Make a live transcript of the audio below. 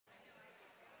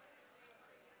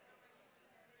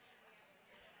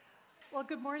Well,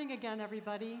 good morning again,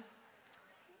 everybody.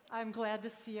 I'm glad to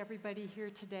see everybody here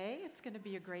today. It's going to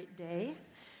be a great day.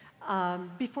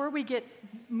 Before we get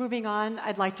moving on,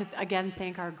 I'd like to again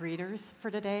thank our greeters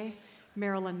for today,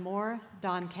 Marilyn Moore,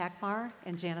 Dawn Kakmar,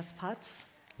 and Janice Putz.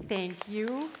 Thank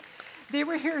you. They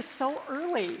were here so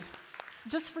early,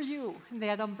 just for you, and they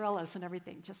had umbrellas and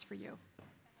everything, just for you.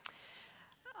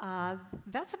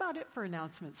 That's about it for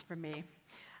announcements from me.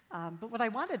 But what I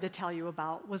wanted to tell you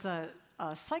about was a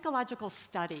psychological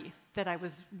study that I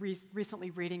was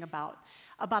recently reading about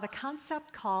a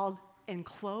concept called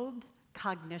enclothed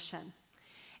cognition.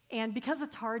 And because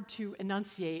it's hard to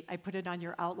enunciate, I put it on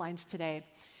your outlines today.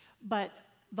 But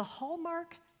the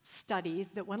hallmark study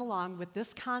that went along with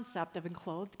this concept of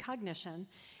enclothed cognition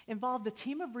involved a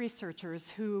team of researchers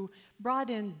who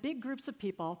brought in big groups of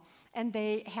people, and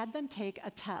they had them take a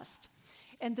test.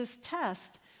 And this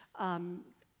test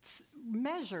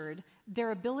measured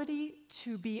their ability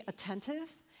to be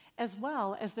attentive as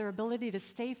well as their ability to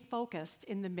stay focused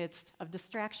in the midst of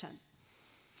distraction.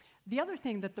 The other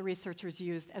thing that the researchers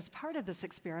used as part of this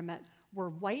experiment were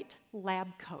white lab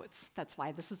coats. That's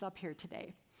why this is up here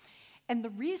today. And the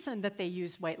reason that they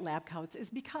used white lab coats is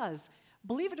because,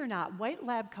 believe it or not, white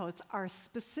lab coats are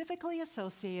specifically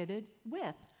associated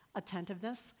with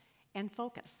attentiveness and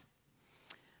focus.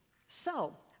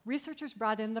 So, researchers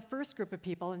brought in the first group of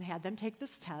people and had them take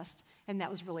this test, and that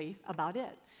was really about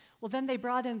it. Well, then they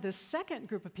brought in this second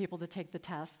group of people to take the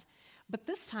test, but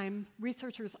this time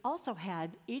researchers also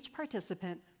had each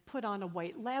participant put on a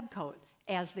white lab coat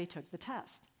as they took the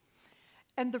test.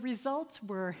 And the results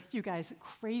were, you guys,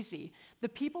 crazy. The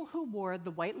people who wore the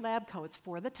white lab coats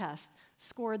for the test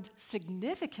scored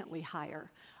significantly higher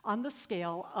on the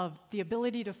scale of the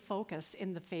ability to focus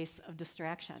in the face of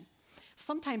distraction.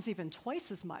 Sometimes even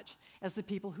twice as much as the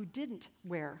people who didn't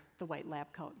wear the white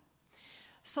lab coat.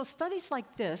 So studies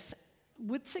like this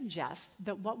would suggest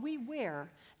that what we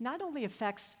wear not only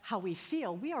affects how we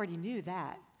feel, we already knew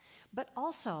that, but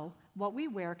also what we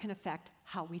wear can affect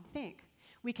how we think.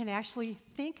 We can actually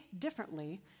think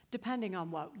differently depending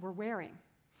on what we're wearing.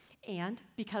 And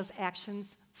because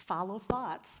actions follow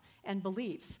thoughts and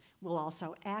beliefs, we'll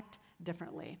also act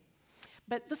differently.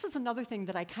 But this is another thing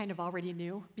that I kind of already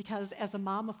knew, because as a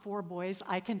mom of 4 boys,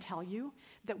 I can tell you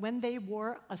that when they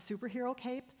wore a superhero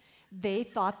cape, they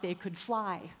thought they could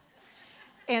fly.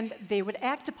 And they would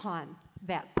act upon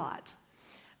that thought.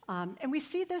 And we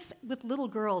see this with little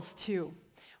girls, too.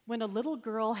 When a little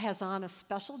girl has on a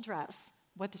special dress,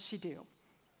 what does she do?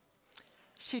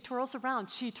 She twirls around.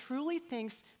 She truly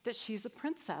thinks that she's a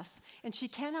princess, and she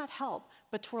cannot help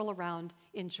but twirl around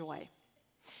in joy.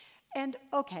 And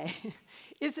okay,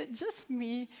 is it just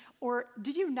me, or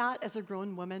do you not, as a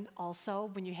grown woman also,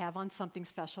 when you have on something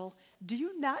special, do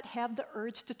you not have the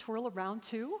urge to twirl around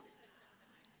too?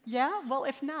 Yeah? Well,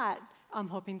 if not, I'm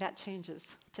hoping that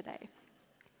changes today.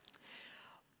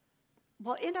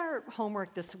 Well, in our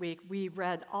homework this week, we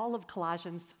read all of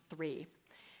Colossians 3.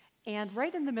 And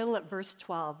right in the middle at verse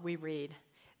 12, we read,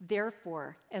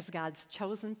 "Therefore, as God's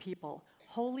chosen people,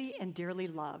 holy and dearly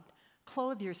loved,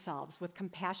 clothe yourselves with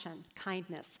compassion,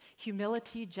 kindness,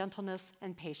 humility, gentleness,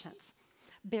 and patience.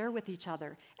 Bear with each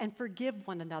other and forgive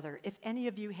one another if any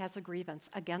of you has a grievance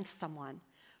against someone.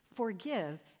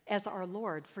 Forgive as our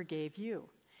Lord forgave you.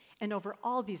 And over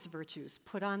all these virtues,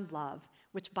 put on love,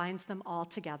 which binds them all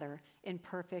together in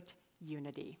perfect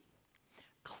unity."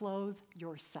 Clothe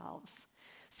yourselves.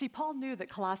 See, Paul knew that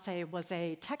Colossae was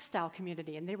a textile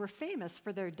community, and they were famous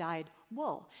for their dyed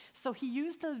wool. So he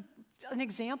used an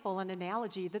example, an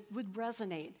analogy that would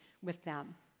resonate with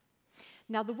them.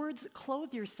 Now, the words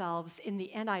 "clothe yourselves" in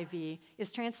the NIV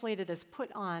is translated as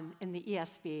 "put on" in the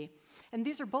ESV. And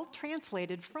these are both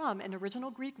translated from an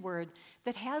original Greek word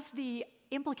that has the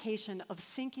implication of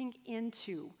sinking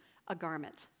into a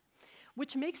garment,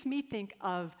 which makes me think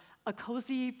of a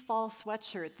cozy fall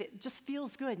sweatshirt that just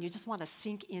feels good and you just want to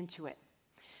sink into it.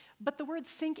 But the word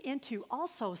 "sink into"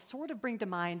 also sort of bring to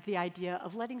mind the idea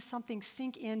of letting something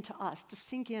sink into us, to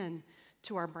sink in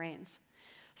to our brains.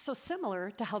 So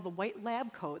similar to how the white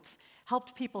lab coats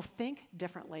helped people think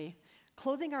differently,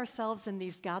 clothing ourselves in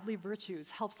these godly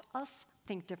virtues helps us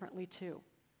think differently too.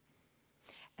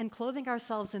 And clothing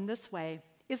ourselves in this way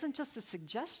isn't just a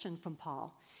suggestion from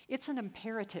Paul, it's an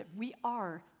imperative. We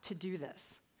are to do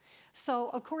this. So,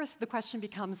 of course, the question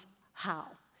becomes,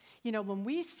 how? You know, when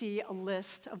we see a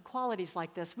list of qualities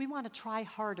like this, we want to try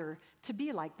harder to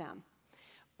be like them.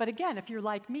 But again, if you're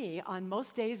like me, on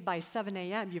most days by 7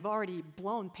 a.m., you've already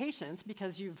blown patience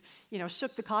because you've,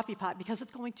 shook the coffee pot because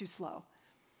it's going too slow.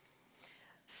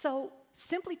 So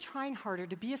simply trying harder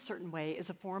to be a certain way is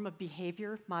a form of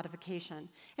behavior modification.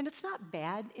 And it's not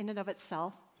bad in and of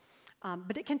itself,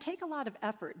 but it can take a lot of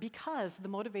effort because the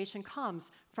motivation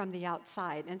comes from the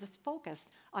outside and it's focused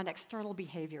on external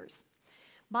behaviors.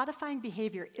 Modifying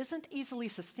behavior isn't easily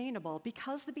sustainable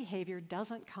because the behavior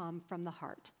doesn't come from the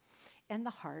heart, and the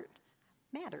heart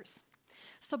matters.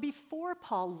 So before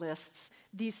Paul lists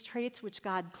these traits which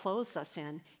God clothes us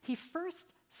in, he first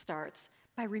starts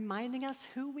by reminding us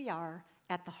who we are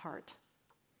at the heart.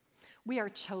 We are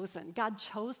chosen. God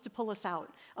chose to pull us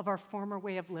out of our former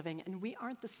way of living, and we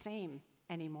aren't the same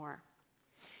anymore.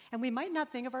 And we might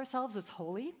not think of ourselves as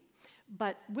holy,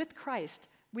 but with Christ,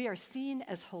 we are seen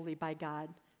as holy by God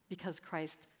because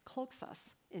Christ cloaks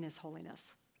us in his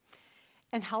holiness.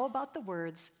 And how about the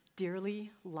words,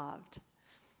 dearly loved?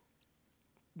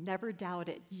 Never doubt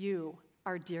it, you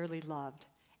are dearly loved.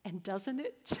 And doesn't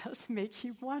it just make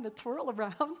you want to twirl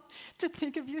around to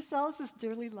think of yourselves as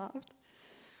dearly loved?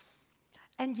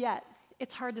 And yet,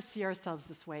 it's hard to see ourselves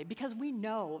this way because we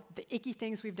know the icky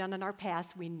things we've done in our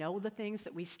past. We know the things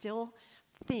that we still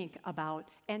think about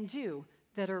and do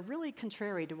that are really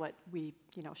contrary to what we,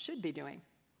 should be doing.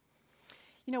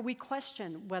 We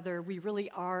question whether we really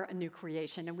are a new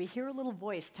creation, and we hear a little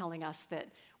voice telling us that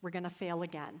we're going to fail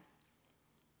again.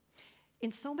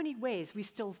 In so many ways, we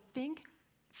still think,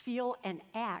 feel, and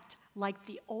act like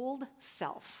the old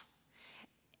self.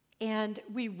 And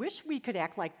we wish we could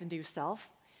act like the new self,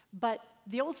 but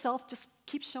the old self just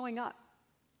keeps showing up.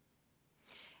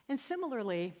 And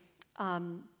similarly,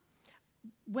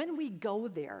 when we go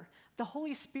there, the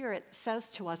Holy Spirit says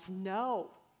to us,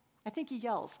 no. I think he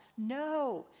yells,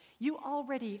 no, you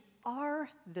already are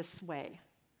this way.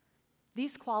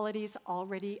 These qualities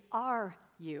already are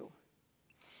you.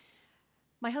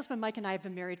 My husband Mike and I have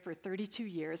been married for 32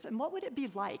 years, and what would it be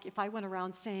like if I went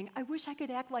around saying, I wish I could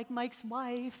act like Mike's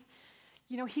wife?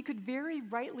 He could very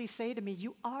rightly say to me,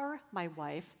 you are my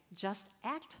wife, just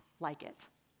act like it.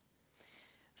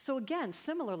 So again,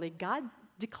 similarly, God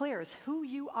declares who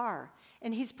you are,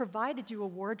 and he's provided you a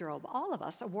wardrobe, all of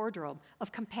us, a wardrobe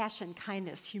of compassion,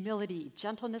 kindness, humility,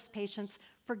 gentleness, patience,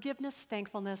 forgiveness,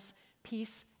 thankfulness,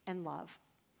 peace, and love.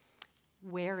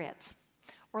 Wear it.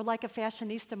 Or like a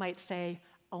fashionista might say,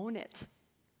 own it.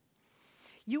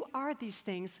 You are these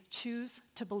things, choose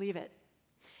to believe it.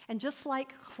 And just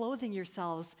like clothing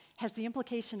yourselves has the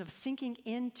implication of sinking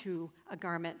into a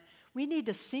garment, we need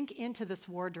to sink into this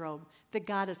wardrobe that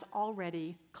God has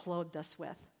already clothed us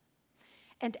with.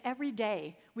 And every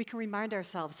day, we can remind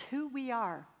ourselves who we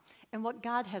are and what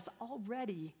God has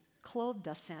already clothed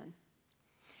us in.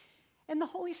 And the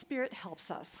Holy Spirit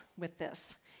helps us with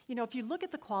this. If you look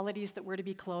at the qualities that we're to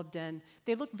be clothed in,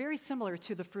 they look very similar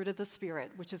to the fruit of the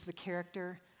Spirit, which is the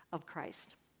character of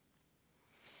Christ.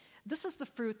 This is the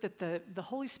fruit that the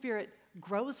Holy Spirit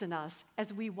grows in us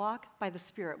as we walk by the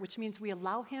Spirit, which means we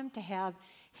allow him to have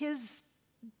his,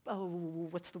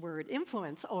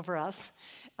 influence over us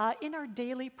in our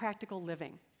daily practical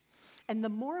living. And the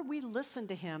more we listen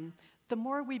to him, the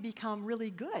more we become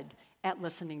really good at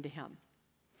listening to him.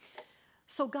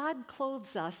 So God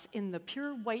clothes us in the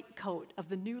pure white coat of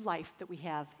the new life that we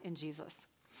have in Jesus.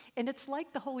 And it's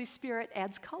like the Holy Spirit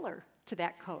adds color to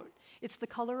that coat. It's the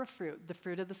color of fruit, the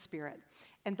fruit of the Spirit.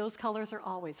 And those colors are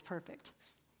always perfect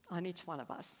on each one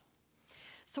of us.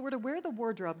 So we're to wear the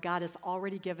wardrobe God has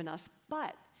already given us,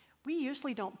 but we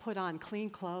usually don't put on clean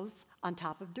clothes on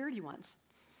top of dirty ones.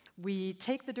 We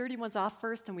take the dirty ones off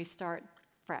first and we start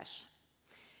fresh.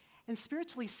 And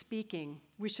spiritually speaking,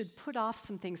 we should put off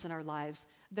some things in our lives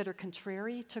that are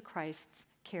contrary to Christ's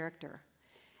character.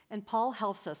 And Paul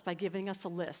helps us by giving us a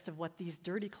list of what these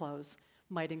dirty clothes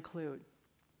might include.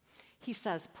 He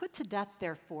says, put to death,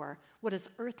 therefore, what is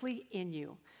earthly in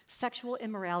you, sexual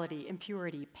immorality,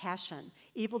 impurity, passion,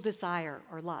 evil desire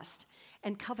or lust,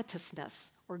 and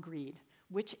covetousness or greed,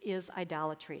 which is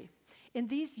idolatry. In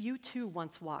these you too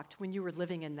once walked when you were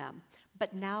living in them,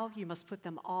 but now you must put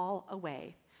them all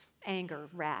away. Anger,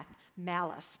 wrath,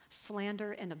 malice,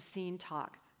 slander, and obscene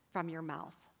talk from your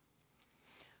mouth.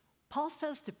 Paul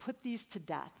says to put these to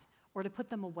death or to put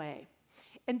them away.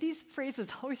 And these phrases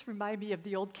always remind me of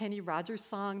the old Kenny Rogers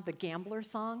song, the Gambler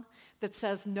song, that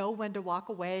says, know when to walk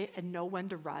away and know when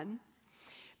to run.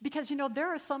 Because, there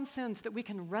are some sins that we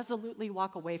can resolutely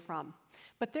walk away from,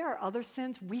 but there are other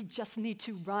sins we just need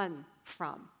to run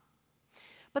from.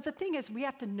 But the thing is, we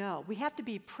have to know, we have to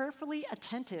be prayerfully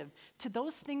attentive to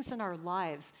those things in our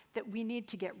lives that we need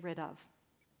to get rid of.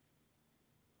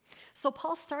 So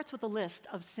Paul starts with a list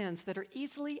of sins that are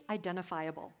easily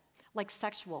identifiable, like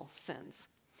sexual sins.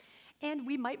 And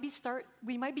we might be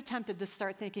tempted to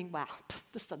start thinking, wow,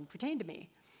 this doesn't pertain to me.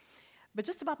 But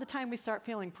just about the time we start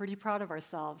feeling pretty proud of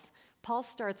ourselves, Paul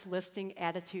starts listing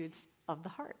attitudes of the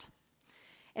heart.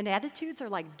 And attitudes are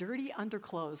like dirty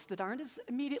underclothes that aren't as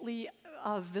immediately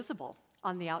visible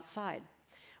on the outside.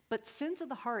 But sins of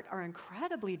the heart are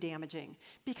incredibly damaging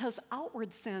because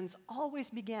outward sins always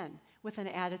begin with an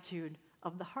attitude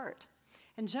of the heart.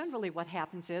 And generally what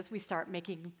happens is we start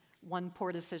making one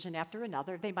poor decision after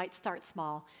another. They might start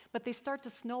small, but they start to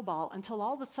snowball until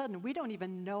all of a sudden we don't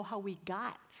even know how we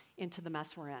got into the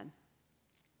mess we're in.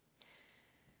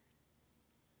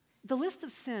 The list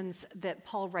of sins that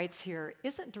Paul writes here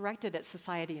isn't directed at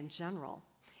society in general.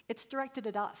 It's directed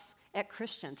at us, at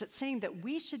Christians. It's saying that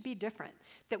we should be different,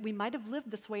 that we might have lived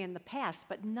this way in the past,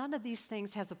 but none of these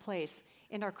things has a place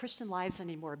in our Christian lives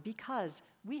anymore because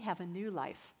we have a new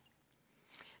life.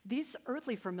 These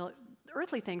earthly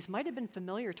things might have been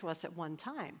familiar to us at one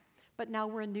time, but now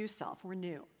we're a new self, we're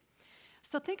new.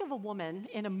 So think of a woman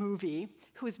in a movie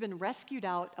who has been rescued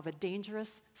out of a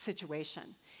dangerous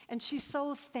situation. And she's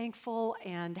so thankful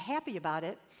and happy about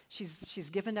it. She's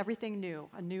given everything new,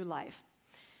 a new life.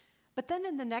 But then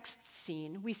in the next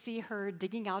scene, we see her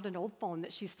digging out an old phone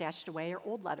that she stashed away, or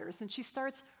old letters, and she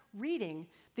starts reading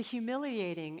the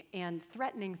humiliating and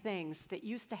threatening things that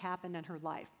used to happen in her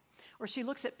life. Or she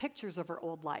looks at pictures of her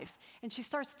old life, and she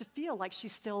starts to feel like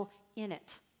she's still in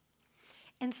it.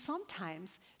 And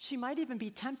sometimes she might even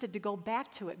be tempted to go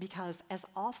back to it because, as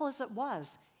awful as it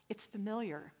was, it's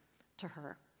familiar to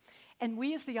her. And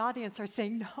we as the audience are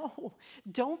saying, no,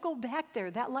 don't go back there.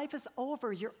 That life is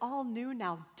over. You're all new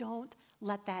now. Don't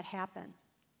let that happen.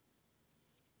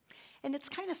 And it's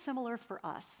kind of similar for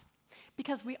us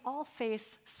because we all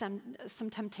face some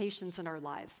temptations in our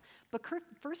lives. But 1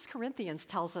 Corinthians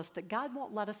tells us that God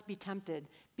won't let us be tempted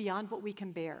beyond what we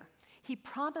can bear. He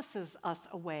promises us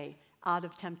a way out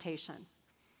of temptation.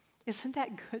 Isn't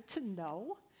that good to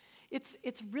know?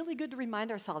 It's really good to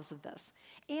remind ourselves of this.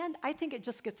 And I think it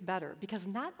just gets better because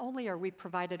not only are we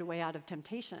provided a way out of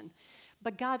temptation,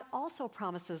 but God also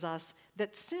promises us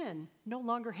that sin no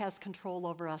longer has control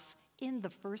over us in the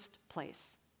first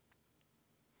place.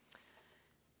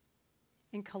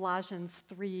 In Colossians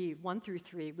 3,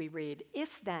 1-3, we read,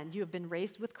 "If then you have been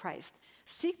raised with Christ,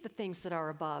 seek the things that are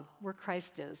above, where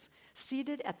Christ is,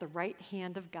 seated at the right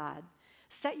hand of God.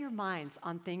 Set your minds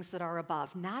on things that are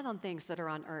above, not on things that are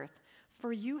on earth.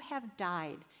 For you have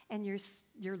died, and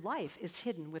your life is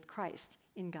hidden with Christ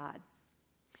in God."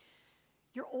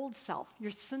 Your old self,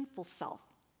 your sinful self,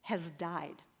 has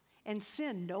died, and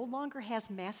sin no longer has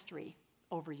mastery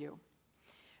over you.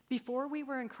 Before we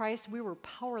were in Christ, we were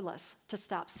powerless to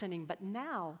stop sinning, but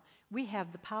now we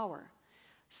have the power.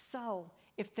 So,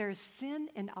 if there's sin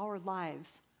in our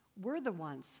lives, we're the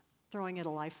ones throwing it a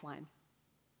lifeline.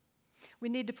 We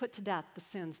need to put to death the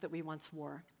sins that we once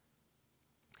wore.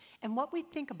 And what we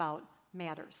think about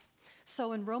matters.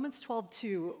 So in Romans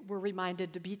 12:2, we're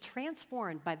reminded to be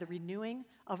transformed by the renewing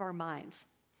of our minds.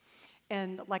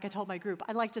 And like I told my group,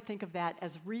 I like to think of that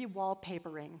as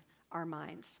re-wallpapering our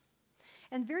minds.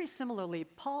 And very similarly,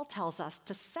 Paul tells us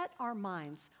to set our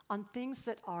minds on things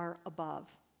that are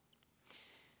above.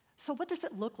 So what does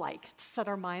it look like to set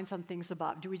our minds on things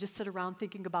above? Do we just sit around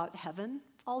thinking about heaven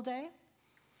all day?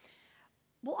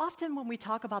 Well, often when we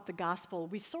talk about the gospel,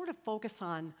 we sort of focus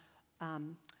on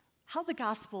how the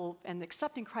gospel and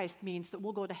accepting Christ means that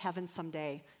we'll go to heaven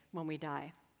someday when we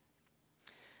die.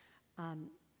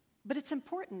 But it's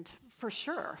important, for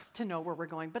sure, to know where we're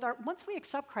going. But once we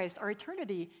accept Christ, our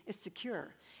eternity is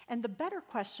secure. And the better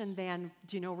question than,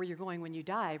 do you know where you're going when you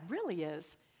die, really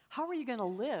is, how are you going to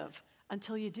live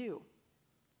until you do?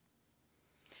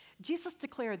 Jesus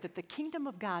declared that the kingdom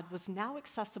of God was now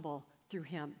accessible through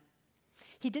him.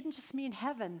 He didn't just mean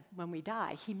heaven when we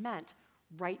die. He meant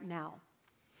right now.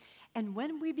 And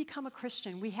when we become a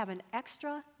Christian, we have an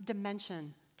extra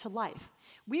dimension to life.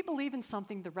 We believe in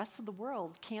something the rest of the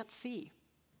world can't see.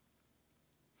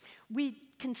 We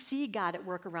can see God at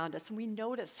work around us, and we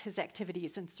notice his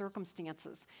activities in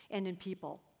circumstances and in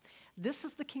people. This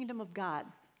is the kingdom of God.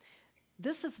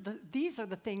 These are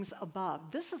the things above.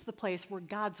 This is the place where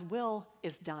God's will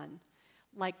is done,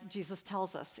 like Jesus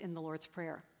tells us in the Lord's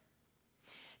Prayer.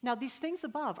 Now, these things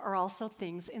above are also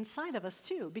things inside of us,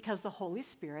 too, because the Holy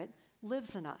Spirit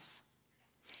lives in us.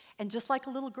 And just like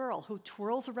a little girl who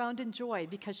twirls around in joy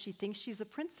because she thinks she's a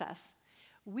princess,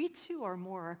 we, too, are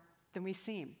more than we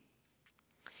seem.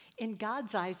 In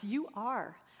God's eyes, you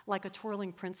are like a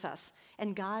twirling princess,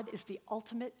 and God is the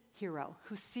ultimate hero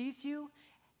who sees you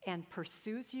and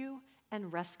pursues you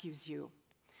and rescues you.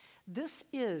 This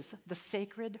is the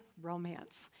sacred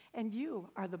romance, and you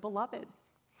are the beloved.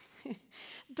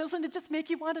 Doesn't it just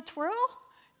make you want to twirl?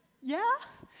 Yeah?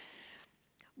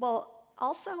 Well,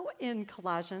 Also in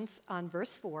Colossians, on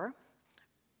verse 4,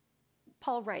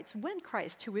 Paul writes, "When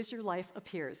Christ, who is your life,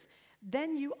 appears,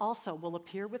 then you also will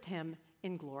appear with him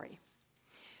in glory."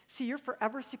 See, you're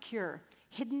forever secure,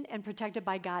 hidden and protected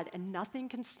by God, and nothing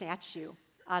can snatch you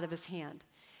out of his hand.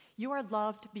 You are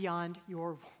loved beyond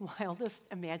your wildest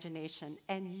imagination,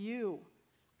 and you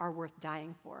are worth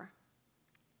dying for.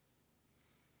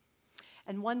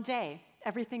 And one day,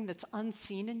 everything that's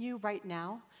unseen in you right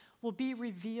now will be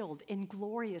revealed in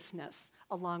gloriousness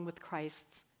along with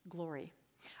Christ's glory.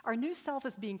 Our new self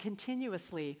is being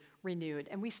continuously renewed,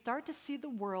 and we start to see the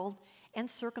world and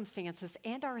circumstances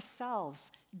and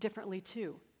ourselves differently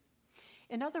too.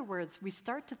 In other words, we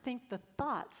start to think the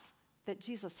thoughts that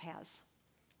Jesus has.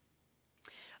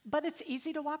 But it's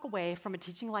easy to walk away from a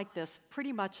teaching like this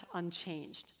pretty much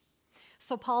unchanged.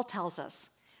 So Paul tells us,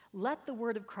 "Let the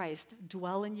word of Christ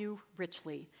dwell in you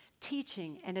richly,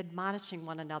 teaching and admonishing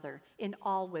one another in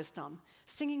all wisdom,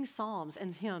 singing psalms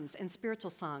and hymns and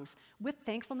spiritual songs with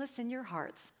thankfulness in your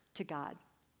hearts to God."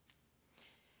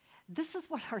 This is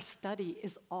what our study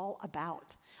is all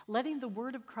about, letting the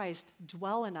word of Christ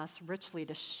dwell in us richly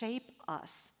to shape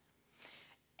us.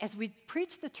 As we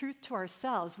preach the truth to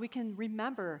ourselves, we can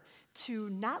remember to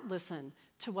not listen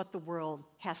to what the world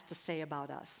has to say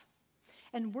about us.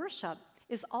 And worship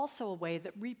is also a way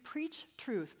that we preach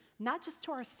truth, not just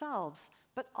to ourselves,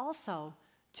 but also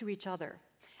to each other.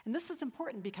 And this is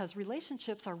important because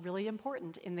relationships are really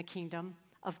important in the kingdom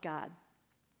of God.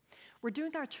 We're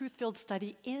doing our truth-filled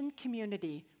study in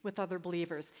community with other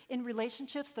believers, in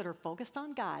relationships that are focused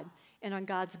on God and on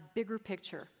God's bigger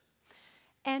picture.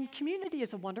 And community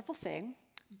is a wonderful thing,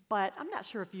 but I'm not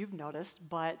sure if you've noticed,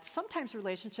 but sometimes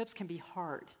relationships can be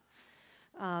hard.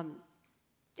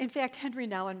 In fact, Henry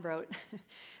Nouwen wrote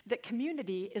that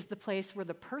community is the place where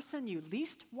the person you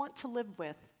least want to live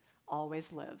with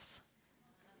always lives.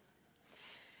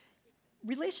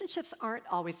 Relationships aren't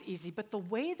always easy, but the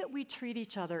way that we treat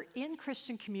each other in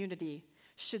Christian community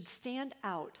should stand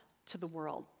out to the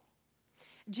world.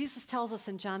 Jesus tells us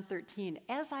in John 13,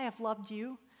 "As I have loved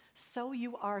you, so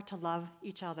you are to love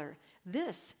each other.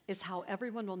 This is how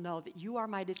everyone will know that you are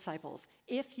my disciples,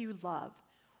 if you love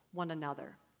one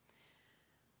another."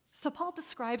 So Paul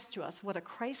describes to us what a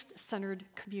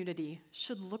Christ-centered community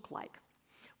should look like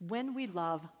when we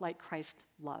love like Christ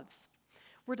loves.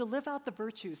 We're to live out the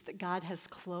virtues that God has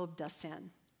clothed us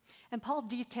in. And Paul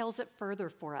details it further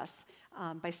for us.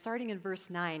 By starting in verse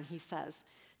 9, he says,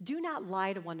 "Do not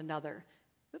lie to one another."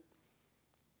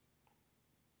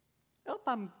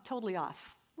 I'm totally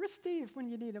off. Where's Steve when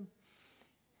you need him?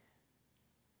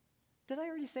 Did I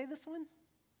already say this one?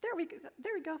 There we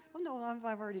go. Oh, no,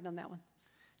 I've already done that one.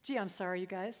 Gee, I'm sorry, you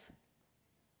guys.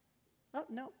 Oh,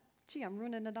 no. Gee, I'm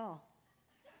ruining it all.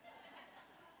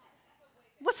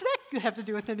 What's that have to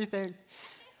do with anything?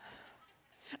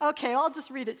 Okay, I'll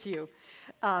just read it to you.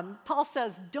 Paul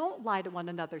says, "Don't lie to one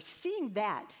another, seeing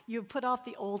that you have put off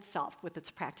the old self with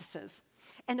its practices,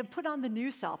 and have put on the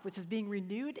new self, which is being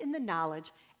renewed in the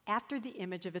knowledge after the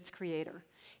image of its creator.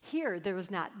 Here there is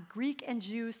not Greek and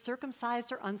Jew,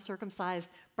 circumcised or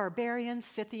uncircumcised, barbarian,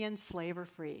 Scythian, slave or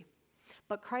free.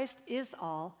 But Christ is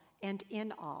all and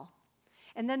in all."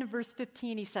 And then in verse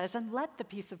 15 he says, "And let the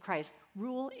peace of Christ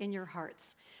rule in your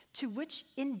hearts, to which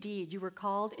indeed you were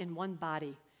called in one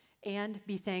body, and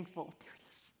be thankful." There it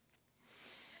is.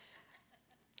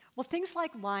 Well, things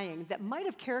like lying that might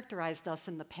have characterized us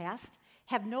in the past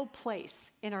have no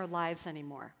place in our lives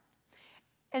anymore.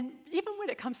 And even when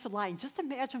it comes to lying, just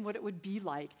imagine what it would be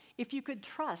like if you could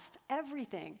trust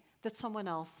everything that someone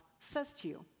else says to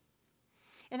you.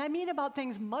 And I mean about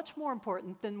things much more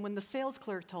important than when the sales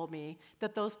clerk told me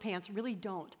that those pants really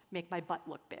don't make my butt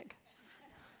look big.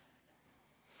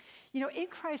 In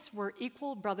Christ, we're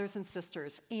equal brothers and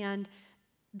sisters, and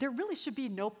there really should be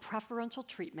no preferential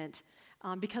treatment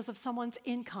because of someone's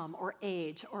income or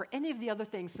age or any of the other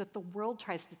things that the world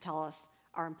tries to tell us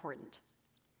are important.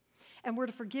 And we're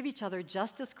to forgive each other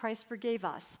just as Christ forgave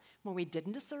us when we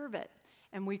didn't deserve it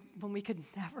and when we could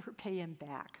never pay him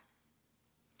back.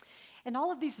 And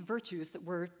all of these virtues that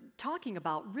we're talking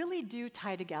about really do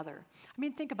tie together. I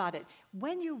mean, think about it.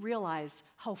 When you realize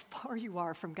how far you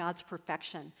are from God's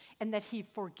perfection and that he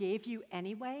forgave you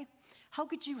anyway, how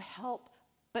could you help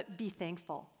but be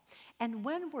thankful? And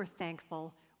when we're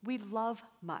thankful, we love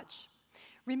much.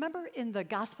 Remember in the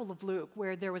Gospel of Luke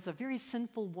where there was a very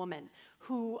sinful woman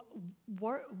who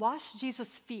washed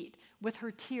Jesus' feet with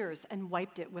her tears and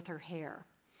wiped it with her hair.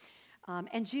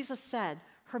 And Jesus said,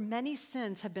 "Her many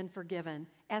sins have been forgiven,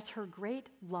 as her great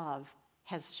love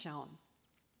has shown."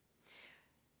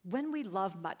 When we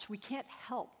love much, we can't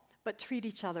help but treat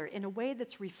each other in a way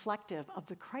that's reflective of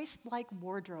the Christ-like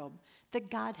wardrobe that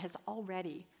God has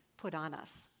already put on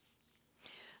us.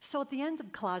 So at the end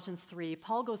of Colossians 3,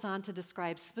 Paul goes on to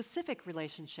describe specific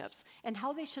relationships and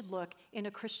how they should look in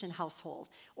a Christian household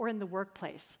or in the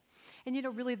workplace. And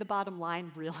really the bottom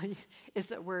line really is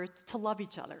that we're to love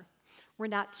each other. We're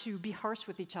not to be harsh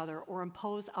with each other or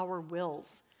impose our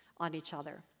wills on each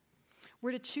other.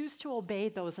 We're to choose to obey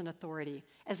those in authority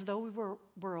as though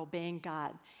we're obeying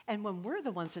God. And when we're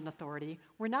the ones in authority,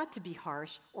 we're not to be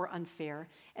harsh or unfair.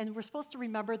 And we're supposed to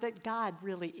remember that God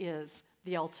really is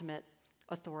the ultimate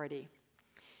authority.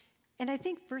 And I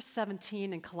think verse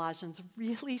 17 in Colossians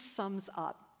really sums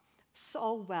up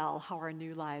so well how our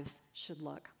new lives should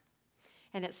look.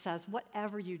 And it says,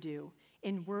 whatever you do,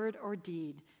 in word or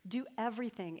deed, do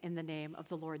everything in the name of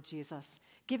the Lord Jesus,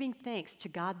 giving thanks to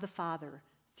God the Father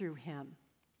through him.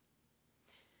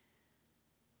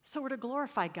 So we're to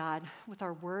glorify God with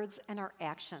our words and our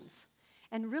actions,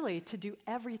 and really to do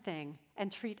everything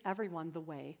and treat everyone the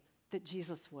way that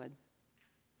Jesus would.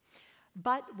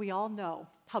 But we all know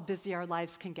how busy our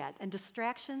lives can get, and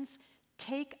distractions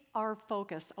take our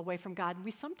focus away from God, and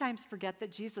we sometimes forget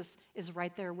that Jesus is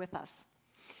right there with us.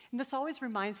 And this always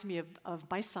reminds me of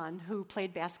my son who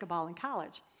played basketball in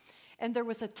college. And there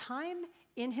was a time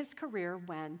in his career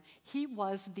when he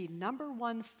was the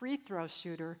 #1 free throw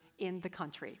shooter in the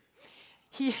country.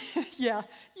 He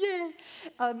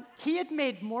had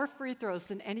made more free throws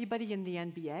than anybody in the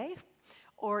NBA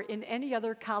or in any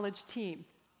other college team.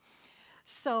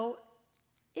 So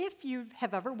if you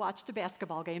have ever watched a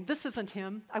basketball game, this isn't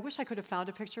him. I wish I could have found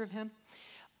a picture of him.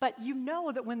 But you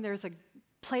know that when there's a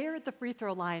player at the free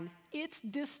throw line, it's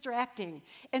distracting.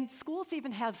 And schools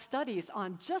even have studies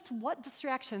on just what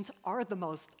distractions are the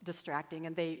most distracting,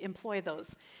 and they employ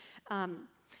those.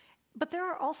 But there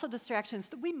are also distractions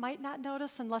that we might not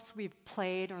notice unless we've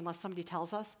played or unless somebody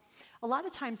tells us. A lot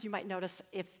of times you might notice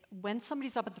when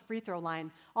somebody's up at the free throw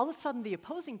line, all of a sudden the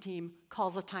opposing team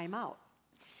calls a timeout.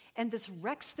 And this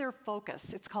wrecks their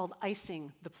focus. It's called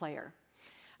icing the player.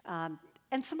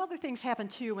 And some other things happen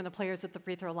too when the player's at the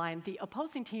free throw line. The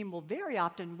opposing team will very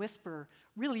often whisper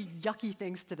really yucky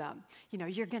things to them.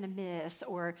 You're going to miss,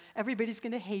 or everybody's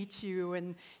going to hate you,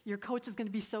 and your coach is going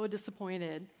to be so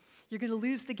disappointed. You're going to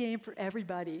lose the game for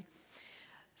everybody.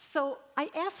 So I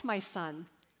asked my son,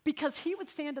 because he would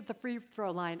stand at the free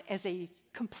throw line as a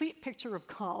complete picture of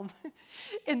calm,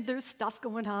 and there's stuff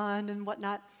going on and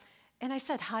whatnot. And I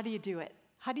said, how do you do it?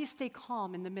 How do you stay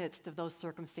calm in the midst of those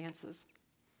circumstances?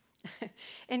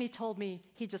 And he told me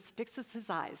he just fixes his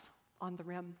eyes on the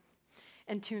rim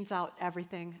and tunes out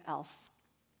everything else.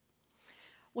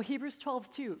 Well, Hebrews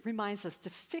 12:2 reminds us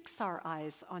to fix our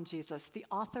eyes on Jesus, the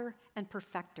author and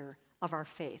perfecter of our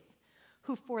faith,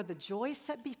 who for the joy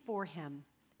set before him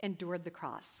endured the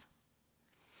cross.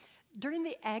 During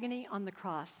the agony on the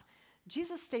cross,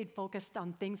 Jesus stayed focused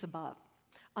on things above,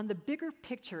 on the bigger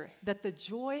picture that the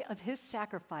joy of his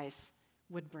sacrifice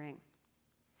would bring.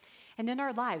 And in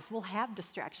our lives, we'll have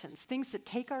distractions, things that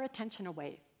take our attention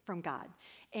away from God,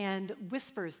 and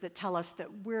whispers that tell us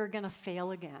that we're going to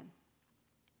fail again.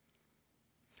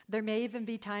 There may even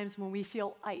be times when we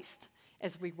feel iced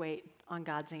as we wait on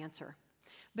God's answer.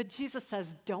 But Jesus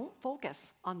says, don't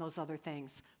focus on those other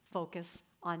things. Focus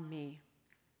on me.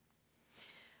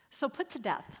 So put to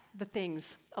death the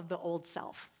things of the old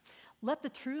self. Let the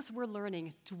truths we're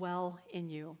learning dwell in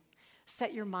you.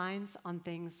 Set your minds on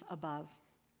things above.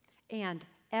 And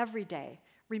every day,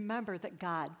 remember that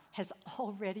God has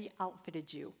already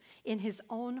outfitted you in his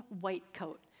own white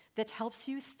coat that helps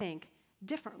you think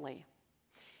differently.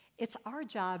 It's our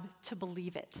job to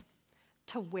believe it,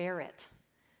 to wear it,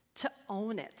 to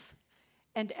own it,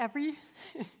 and every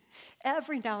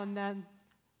now and then,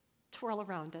 twirl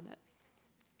around in it.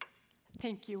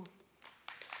 Thank you.